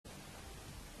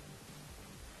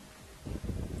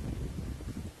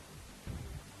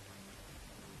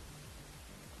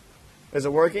Is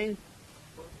it working?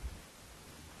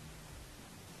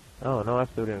 Oh no, I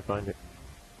still didn't find it.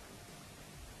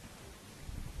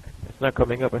 It's not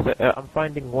coming up. I said, I'm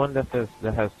finding one that has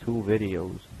 2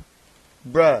 videos.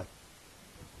 Bruh.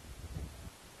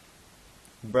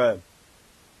 Bruh.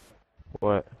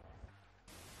 What?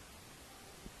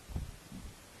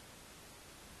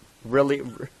 Really?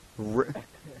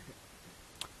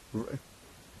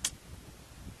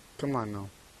 Come on now.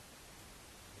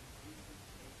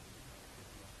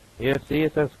 Yeah, see,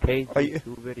 it says KG, you,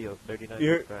 2 videos, 39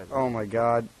 subscribers. Oh my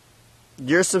god.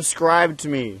 You're subscribed to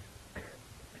me.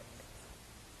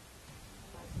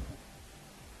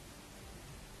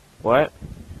 What?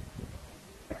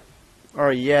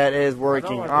 Alright, yeah, it is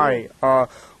working. Alright,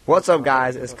 what's up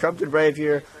guys? It's KuRuPTeD Brave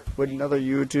here with another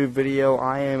YouTube video.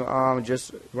 I am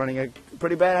just running a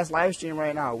pretty badass live stream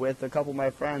right now with a couple of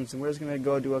my friends, and we're just gonna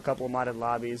go do a couple of modded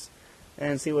lobbies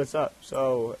and see what's up.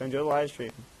 So enjoy the live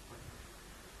stream.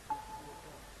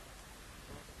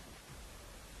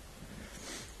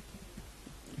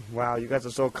 Wow, you guys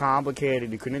are so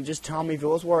complicated. You couldn't just tell me if it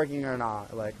was working or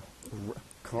not. Like,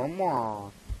 come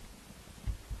on.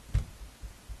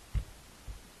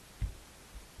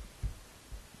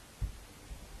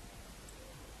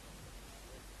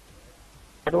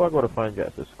 Where do I go to find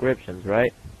your subscriptions,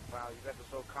 right? Wow, you guys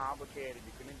are so complicated.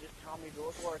 You couldn't just tell me if it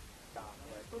was working.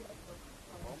 Like,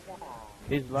 come on.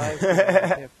 He's live.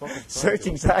 Search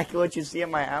exactly what you see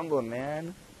in my emblem,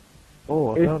 man.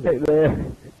 Oh, I found it.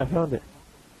 I found it.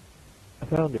 I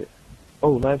found it.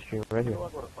 Oh, live stream right here. Where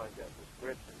do I go to find your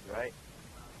subscriptions, right?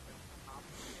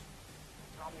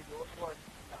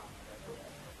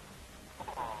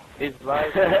 He's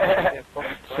live.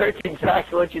 Search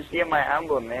exactly what you see in my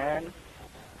emblem, man.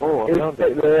 Oh, I found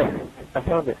it. I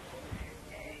found it.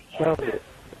 Found it.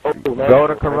 Oh, go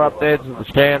to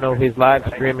KuRuPTeD's channel. He's live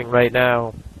streaming right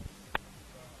now.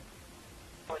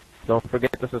 Don't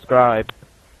forget to subscribe.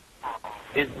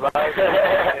 He's live.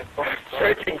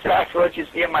 Search exactly what you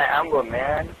see in my emblem,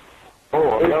 man.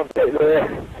 Oh,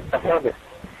 I found it.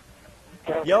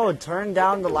 Yo, turn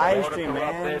down the live stream,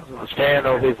 man.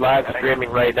 Channel. He's live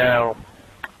streaming right now.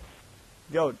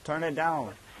 Yo, turn it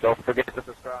down. Don't forget to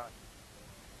subscribe.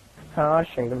 Oh,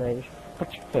 Shingamage,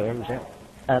 put your hands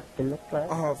up in the front.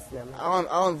 Oh,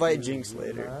 I'll invite Jinx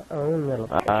later. Middle.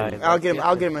 I'll get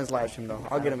him in his live stream though.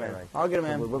 I'll get him in. I'll get him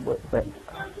in. Wait.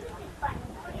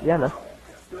 Yeah, no.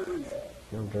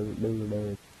 Don't do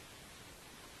it.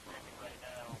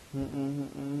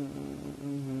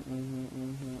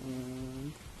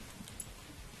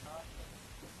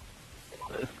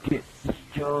 Let's get this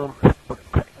jump.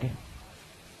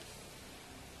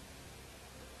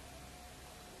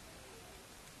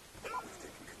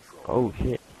 Oh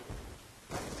shit.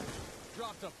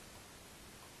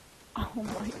 Oh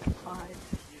my god.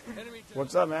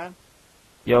 What's up, man?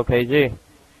 Yo, KG.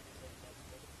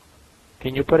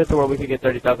 Can you put it to where we can get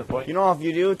 30,000 points? You know, if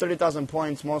you do 30,000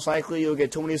 points, most likely you'll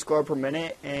get 20 score per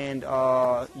minute, and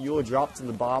you'll drop to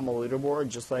the bottom of the leaderboard,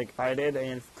 just like I did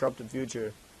in KuRuPTeD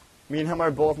Future. Me and him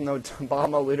are both in the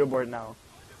bottom of the leaderboard now.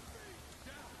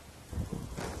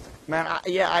 Man,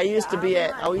 I used to be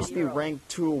ranked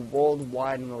 2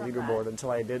 worldwide in the leaderboard until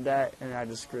I did that, and I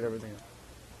just screwed everything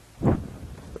up.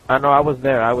 I know, I was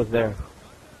there.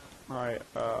 Alright,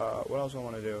 what else do I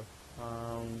want to do?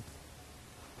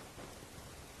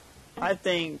 I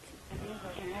think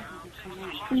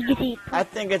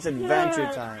it's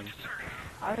adventure time.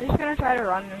 I'm just gonna try to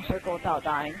run in a circle without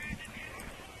dying.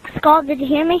 Skull, did you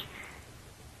hear me?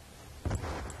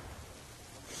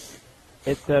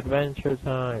 It's adventure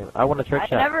time. I want a trick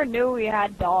shot. I never knew we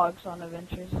had dogs on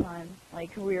Adventure Time.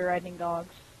 Like, we were riding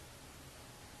dogs.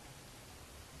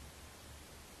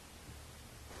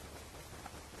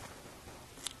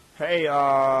 Hey,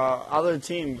 other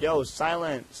team, yo,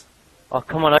 silence. Oh,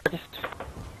 come on, I just...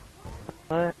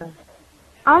 I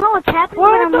don't know what's happening,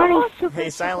 but I'm running super. Hey,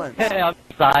 silence. Hey, I'm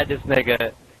inside this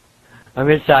nigga. I'm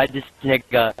inside this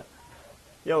nigga.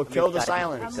 Yo, kill the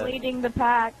silence. I'm leading the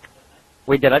pack.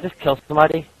 Wait, did I just kill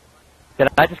somebody? I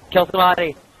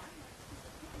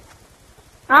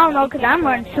don't know, because I'm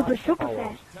running super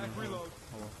fast.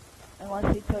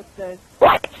 Unless he took the...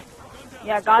 What?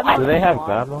 Yeah, God mode. Do they have on.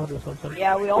 God mode or something?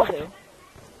 Yeah, we all do.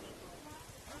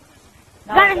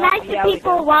 No, Gotta no, knife yeah, the we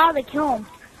people do. while they kill them.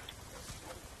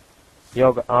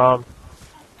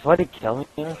 Somebody kill me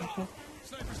or something?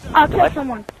 I'll kill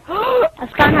someone. I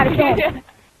found how to kill him.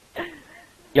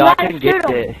 Yo, You I gotta couldn't get shoot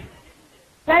 'em. it.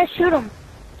 Gotta shoot him.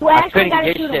 You I actually couldn't gotta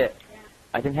get shoot him. shit.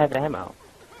 I didn't have the ammo.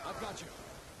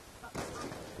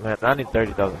 Man, I need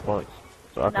 30,000 points.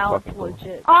 So I can Now it's fucking go.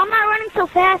 legit. Oh, I'm not running so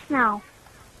fast now.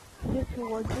 It's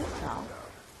legit now.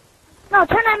 No,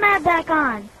 turn that map back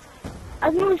on. I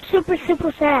was moving super,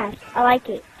 super fast. I like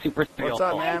it. Super steal. What's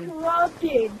up, man?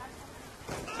 Corrupted.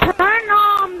 Turn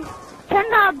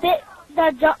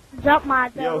the jump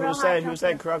mod. Yo, who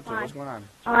said corrupted? What's going on?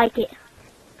 I like it.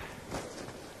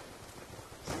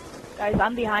 Guys,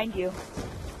 I'm behind you.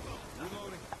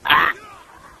 Ah!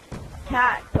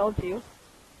 Cat, told you.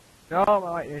 No, my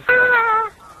lightning.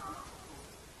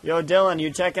 Yo, Dylan, you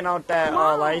checking out that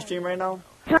live stream right now?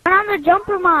 Turn on the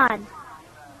jumper mod.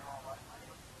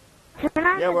 Turn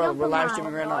on Yeah, the we're jumper live mod.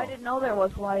 streaming right No, I now. didn't know there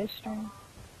was live stream.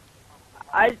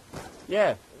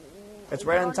 Yeah, it's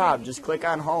right on top. Just click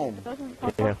on home. It doesn't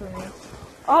pop up for me.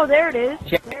 Oh, there it is.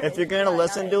 If you're gonna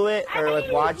listen to it or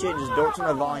like watch it, just don't turn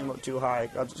the volume up too high.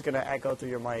 It's just gonna echo through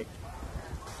your mic.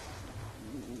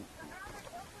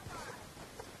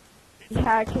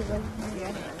 Yeah, because I was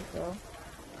anyway, so.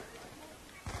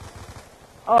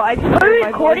 Oh, I just Are heard we my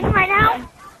recording voice. right now?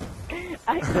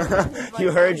 I just heard my You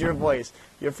voice. heard your voice.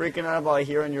 You're freaking out about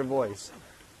hearing your voice.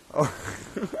 Oh,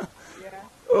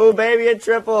 oh baby, a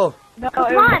triple. No, it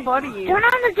Come was on. funny. Turn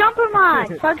on the jumper mod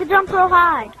so I can jump real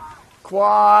high.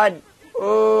 Quad.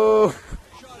 Oh.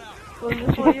 So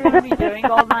this what you're going to be doing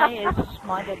all night is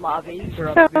minded lobbies.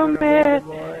 So mad.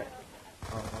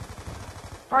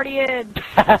 Party in.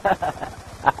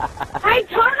 Hey,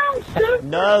 turn on super.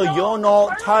 No, you're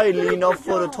not tidy enough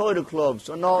for the toilet club,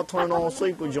 so now turn on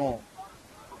sleeper jump.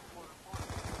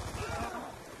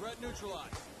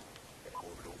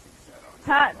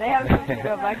 Pat, they have something to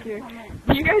go back here.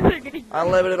 You guys are getting.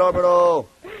 Unlimited orbital.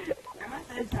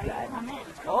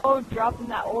 Oh, dropping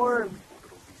that orb.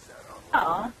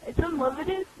 It's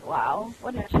unlimited? Wow,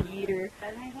 what a cheater.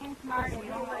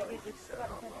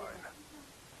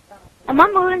 Am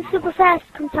I moving super fast?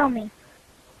 Come tell me.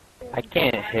 I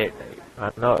can't hit.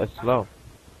 I know it's slow.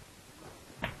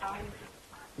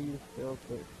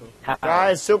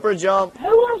 Guys, super jump. Who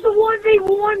wants to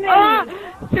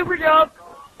 1v1 me? Super jump.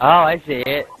 Oh, I see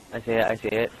it. I see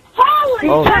it. Holy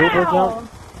Oh, cow! super jump.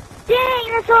 Dang,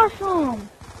 that's awesome.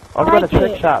 I'm I gonna like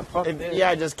trick it. shot. Fuck this.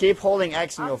 Yeah, just keep holding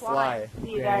X and you'll fly.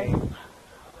 See you guys.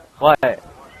 What?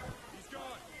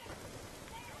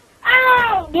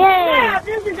 Ow! Yeah,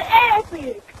 this is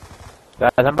epic.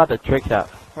 Guys, I'm about to trick shot.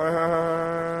 Hey.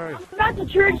 I'm about to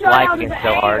trick shot Like out of it the so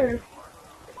air. hard.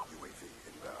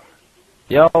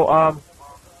 Yo,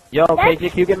 KG,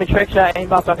 can you give me trick shot? Ain't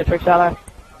about to trick shot live?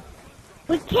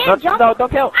 We can't jump. No, don't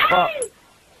kill. Ow!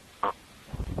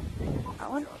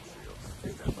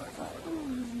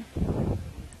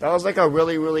 That was like a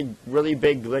really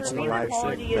big glitch in the live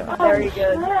Quality stream. is very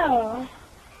good.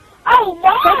 Oh,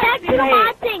 no! Go back to the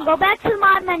mod thing. Go back to the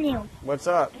mod menu. What's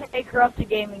up? Hey, Corrupted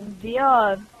Gaming,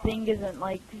 the thing isn't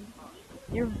like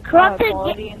your Corrupted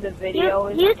quality in the video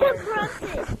is YouTube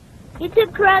corrupted.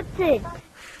 YouTube corrupted.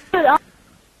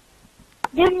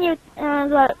 Didn't you,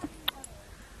 what?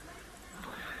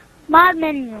 Mod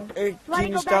menu. Hey, Wanna can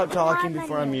you go stop back to mod talking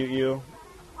before I menu? mute you?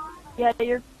 yeah,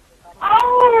 your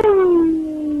Oh!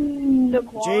 the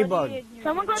quality. J-Bug, in your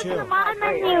Someone go to chill. the mod right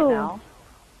menu. now.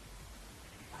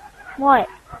 What?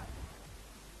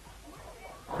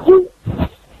 I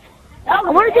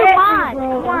want to do mods.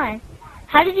 Come on.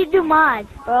 How did you do mods?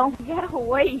 Well, you gotta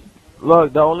wait.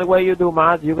 Look, the only way you do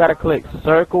mods, you gotta click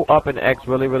circle up and X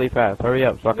really fast. Hurry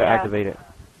up so I can Yeah. activate it.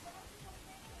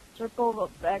 Circle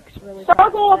of X really.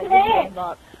 Circle fast. of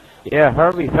X. Yeah,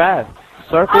 hurry fast.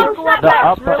 Circle Oh, stop the that.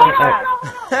 upper Hold and on, X.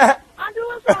 hold on. I'm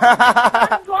doing something.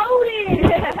 I'm loading.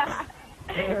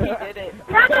 He did it.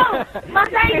 No, my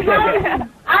thing's loading.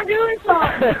 I'm doing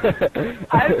something.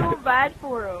 I feel bad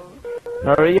for him.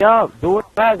 Hurry up, do it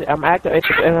fast. I'm active. It's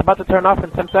about to turn off in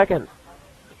 10 seconds.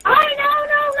 No.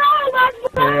 That's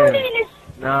loading.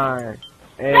 9,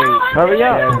 8, No, Hurry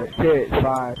up. 7, 6,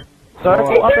 5,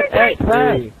 Circle up and X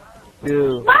fast.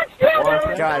 2. Mine's still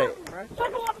doing Got it.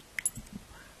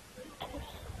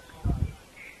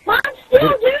 Mine's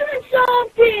still doing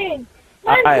something.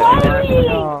 Mine's Alright.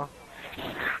 loading.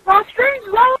 My screen's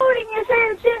loading. It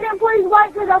says send them please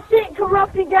wait because I sent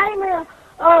Corrupted Gamer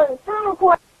friend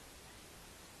request.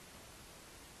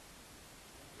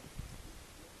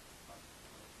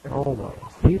 Oh my.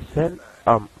 He sent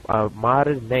a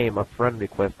modded name, a friend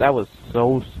request. That was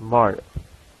so smart.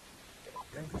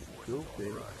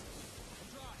 Stupid.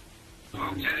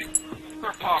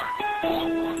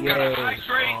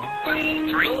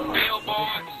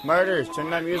 Murders, turn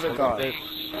that music off.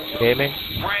 Gaming.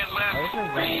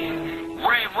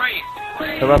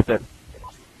 Corrupted.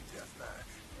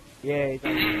 Yay.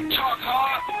 What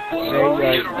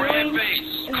were you doing?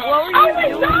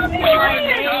 It's zombie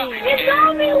land! It's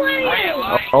zombie land!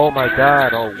 Oh my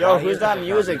god. Oh, Yo, why who's is that it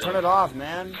music? not- Turn it off,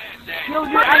 man. Yo,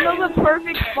 dude, I know the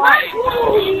perfect spot.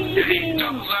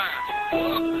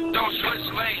 Don't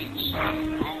switch lanes.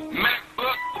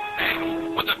 MacBook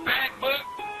with a bad book.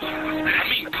 I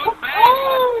mean, good bag.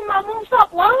 Oh, my won't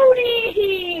stop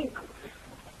loading.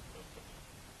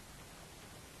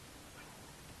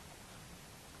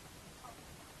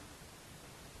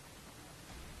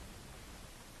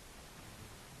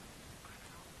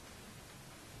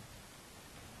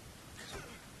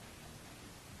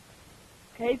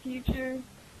 Okay, future.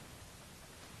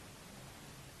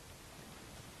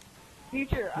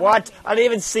 Future. What? I didn't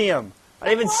even see him. I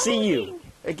didn't even see you.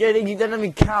 It didn't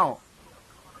even count.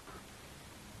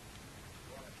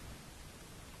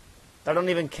 That don't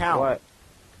even count. What?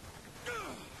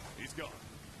 He's gone.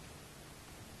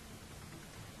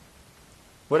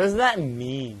 What does that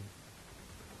mean?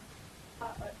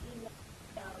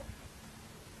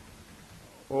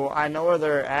 Well, I know where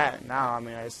they're at now. I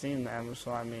mean, I've seen them,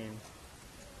 so I mean...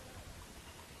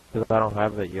 Because I don't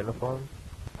have the uniform?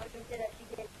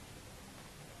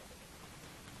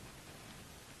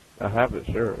 I have it,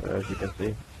 sure, as you can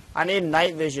see. I need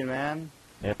night vision, man.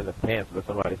 And the pants, but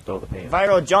somebody stole the pants.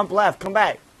 Viral, jump left. Come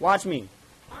back. Watch me.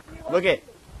 Look it.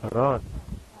 Hold on.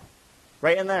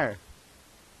 Right in there.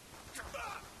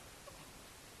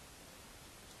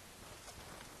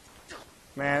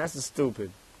 Man, this is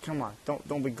stupid. Come on.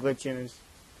 Don't be glitching.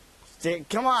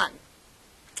 Come on.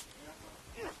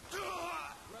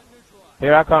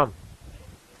 Here I come.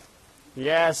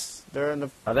 Yes, they're in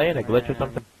the... Are they in a glitch or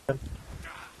something?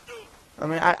 I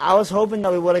mean, I was hoping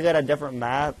that we would have got a different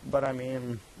map, but I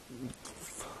mean...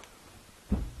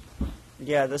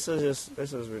 Yeah, this is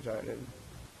retarded.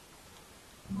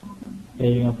 Yeah,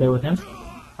 you gonna play with him?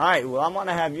 Alright, well, I'm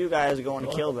gonna have you guys go and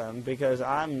kill them, because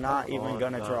I'm not even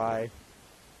gonna try.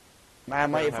 I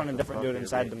might find a different dude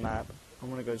inside the map.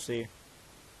 I'm gonna go see.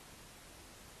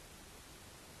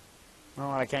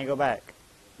 Oh, I can't go back.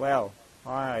 Well,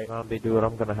 alright. Zombie dude,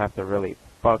 I'm gonna have to really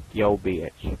fuck yo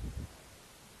bitch.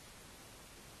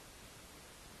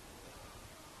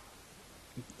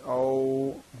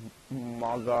 Oh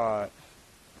my god.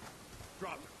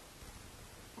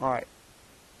 Alright.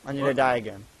 I need to die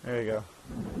again. There you go.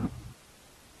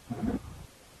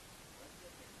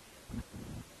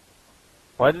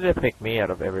 Why did it pick me out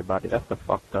of everybody? That's the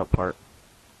fucked up part.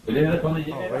 Oh,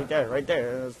 right there, right there.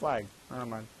 There's a flag. Oh, never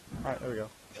mind. Alright, there we go.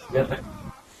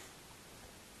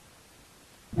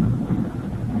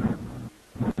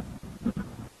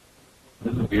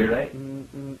 This is weird, right?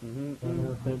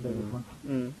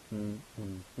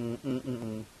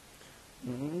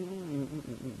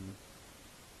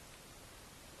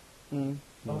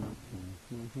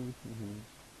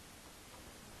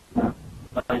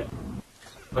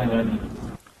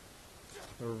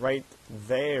 Right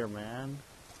there, man.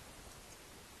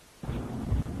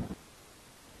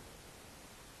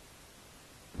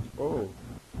 Oh.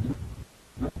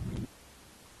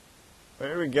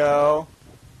 There we go.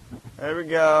 There we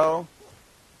go.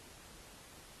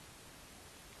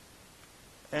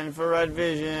 Infrared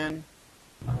vision.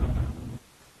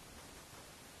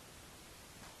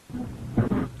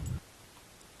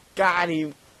 Got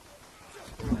him.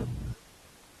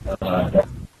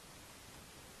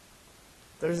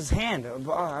 There's his hand.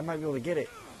 Oh, I might be able to get it.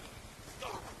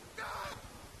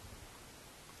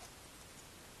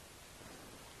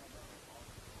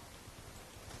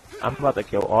 I'm about to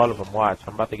kill all of them. Watch.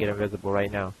 I'm about to get invisible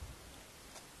right now.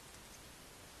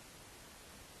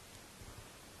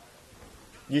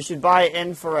 You should buy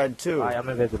infrared too. Hi, I'm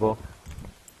invisible.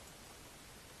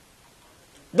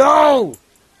 No!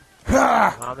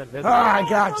 Ha! I'm invisible. Ah, I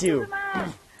got you.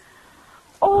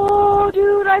 Oh,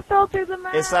 dude, I fell through the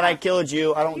map. It said I killed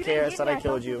you. I don't You care. didn't It said get me, I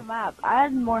killed fell through you. the map. I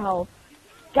had more health.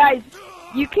 Guys,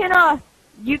 you can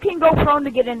go prone to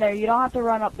get in there. You don't have to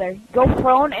run up there. Go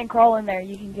prone and crawl in there.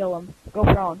 You can kill him. Go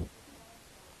prone.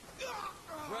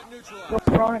 Go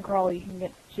prone and crawl. You can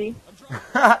get. See?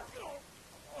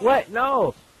 What?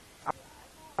 No.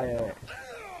 Dude,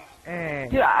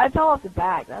 I fell off the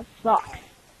back. That sucks.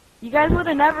 You guys would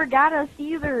have never got us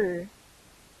either.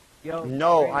 Yo,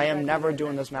 No, I am never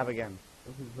doing this map again.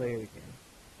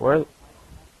 Where?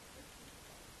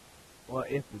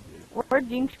 Where'd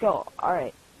Jinx go?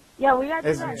 Alright. Yeah, we got.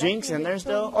 Is Jinx in there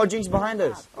still? Oh, Jinx behind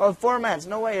us. Oh, formats.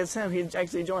 No way, it's him. He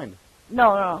actually joined.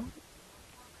 No, no.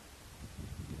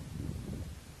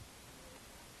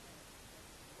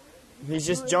 He's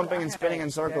just jumping and spinning in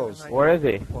circles. Where is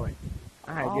he?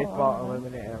 I just bought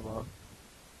unlimited ammo.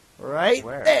 Right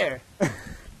Where? there.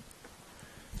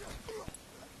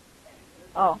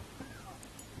 Oh.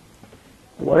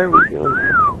 What are we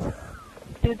doing?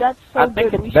 Dude, dude, that's so I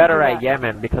think good. We it's should better do at that.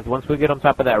 Yemen because once we get on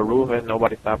top of that roof, ain't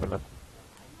nobody stopping us.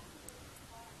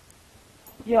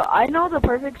 Yo, I know the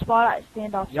perfect spot at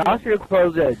standoff. Y'all should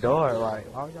close that door. Like,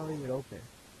 why would y'all leave it open?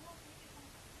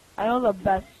 I know the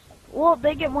best. Well,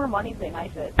 they get more money if they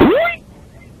knife it.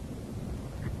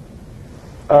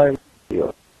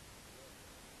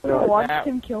 Watch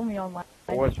him kill me on my.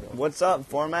 What's up,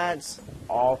 formats?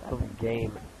 Awesome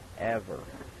game ever.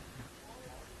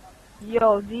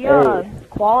 Yo, the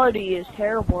quality is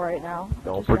terrible right now.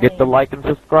 Don't Just forget to saying. like and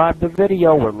subscribe the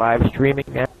video. We're live streaming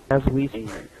as we speak.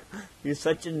 You're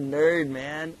such a nerd,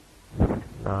 man.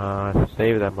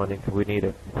 Save that money because we need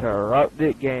it.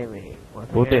 KuRuPTeD Gaming.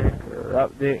 We'll do.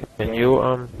 KuRuPTeD. Can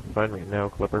you find me now,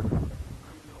 Clipper?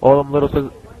 All them little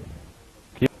scissors.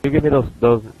 Can you give me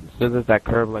those scissors that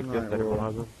curve like this? That are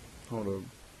awesome? Hold on.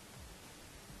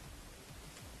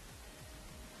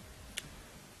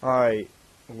 Alright,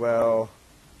 well,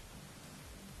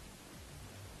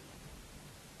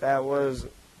 that was,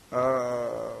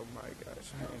 oh my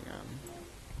gosh, hang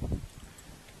on.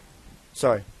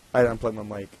 Sorry, I unplugged my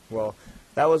mic. Well,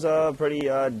 that was a pretty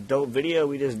dope video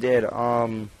we just did.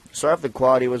 Sorry if the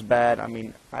quality was bad. I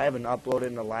mean, I haven't uploaded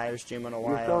in a live stream in a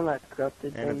You still while. not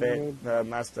KuRuPTeD And if it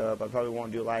messed up, I probably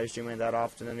won't do live streaming that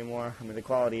often anymore. I mean, the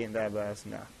quality ain't that bad, so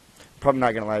nah. Probably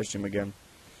not going to live stream again.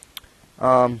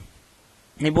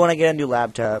 Maybe when I get a new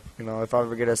laptop, you know, if I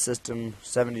ever get a System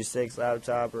 76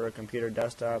 laptop or a computer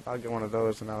desktop, I'll get one of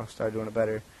those and I'll start doing it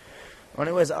better. Well,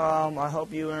 anyways, I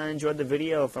hope you enjoyed the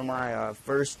video for my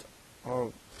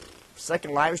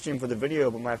second live stream for the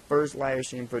video, but my first live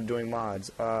stream for doing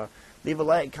mods. Leave a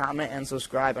like, comment, and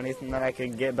subscribe. Anything that I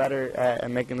can get better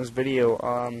at making this video.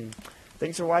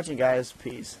 Thanks for watching, guys.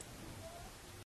 Peace.